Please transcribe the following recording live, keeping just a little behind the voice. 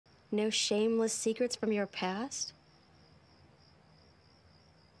No shameless secrets from your past?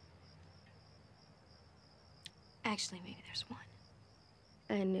 Actually, maybe there's one.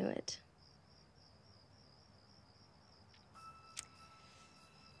 I knew it.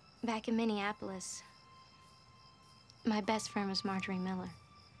 Back in Minneapolis, my best friend was Marjorie Miller.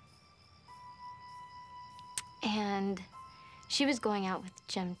 And she was going out with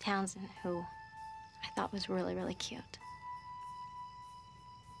Jim Townsend, who I thought was really, really cute.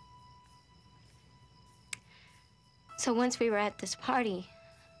 So once we were at this party,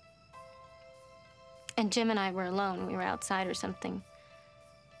 and Jim and I were alone, we were outside or something,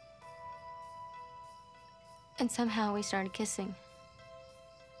 and somehow we started kissing.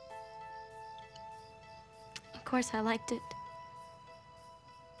 Of course, I liked it.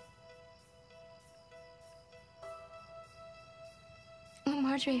 When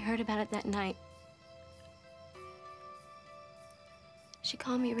Marjorie heard about it that night, she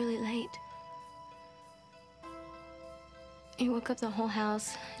called me really late. He woke up the whole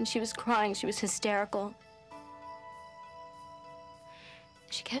house, and she was crying. She was hysterical.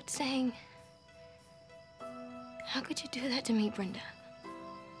 She kept saying, "How could you do that to me, Brenda?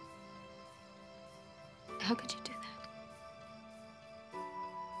 How could you do that?"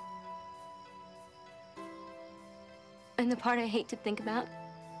 And the part I hate to think about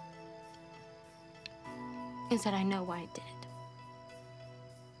is that I know why I did it.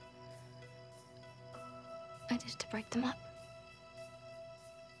 I did it to break them up.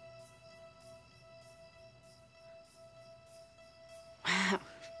 Wow.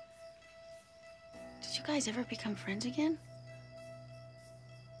 Did you guys ever become friends again?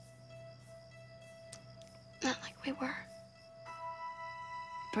 Not like we were.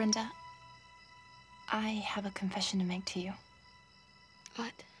 Brenda, I have a confession to make to you.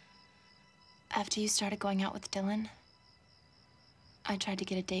 What? After you started going out with Dylan, I tried to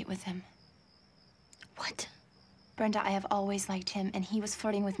get a date with him. What? Brenda, I have always liked him, and he was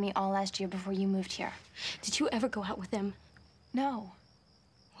flirting with me all last year before you moved here. Did you ever go out with him? No.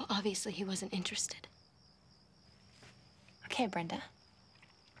 Well, obviously he wasn't interested. Okay, Brenda.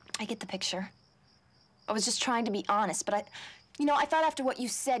 I get the picture. I was just trying to be honest, but I thought after what you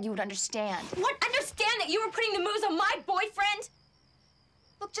said, you would understand. What? Understand that you were putting the moves on my boyfriend?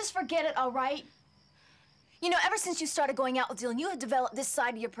 Look, just forget it, all right? You know, ever since you started going out with Dylan, you have developed this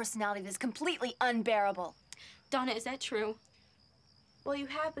side of your personality that's completely unbearable. Donna, is that true? Well, you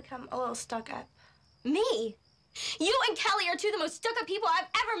have become a little stuck up. Me? You and Kelly are two of the most stuck-up people I've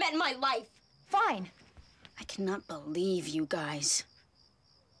ever met in my life. Fine. I cannot believe you guys.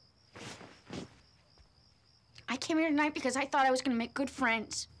 I came here tonight because I thought I was gonna make good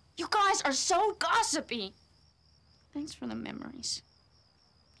friends. You guys are so gossipy. Thanks for the memories.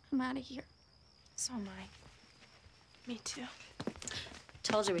 I'm out of here. So am I. Me too.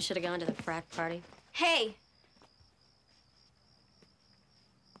 Told you we should have gone to the frat party. Hey!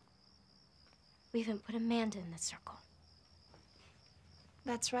 We even put Amanda in the circle.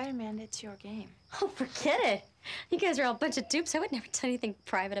 That's right, Amanda. It's your game. Oh, forget it. You guys are all a bunch of dupes. I would never tell anything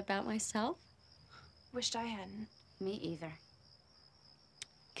private about myself. Wished I hadn't. Me either.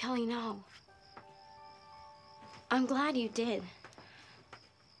 Kelly, no. I'm glad you did.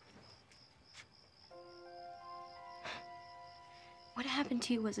 What happened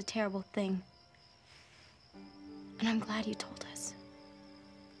to you was a terrible thing. And I'm glad you told us.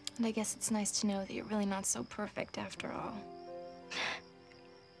 And I guess it's nice to know that you're really not so perfect after all.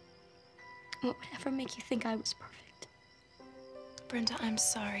 What would ever make you think I was perfect? Brenda, I'm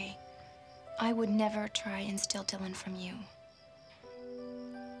sorry. I would never try and steal Dylan from you.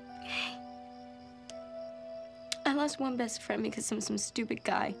 Hey. I lost one best friend because of some stupid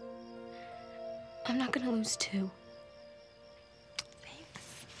guy. I'm not gonna lose two.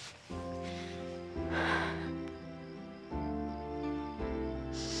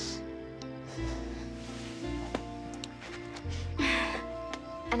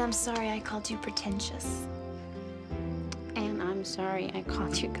 And I'm sorry I called you pretentious. And I'm sorry I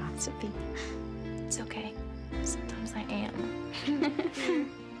called you gossipy. It's okay. Sometimes I am.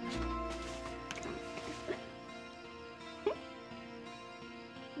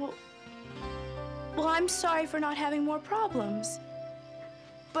 Well, I'm sorry for not having more problems.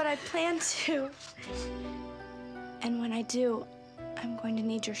 But I plan to. And when I do, I'm going to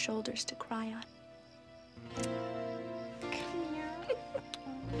need your shoulders to cry on. Come here.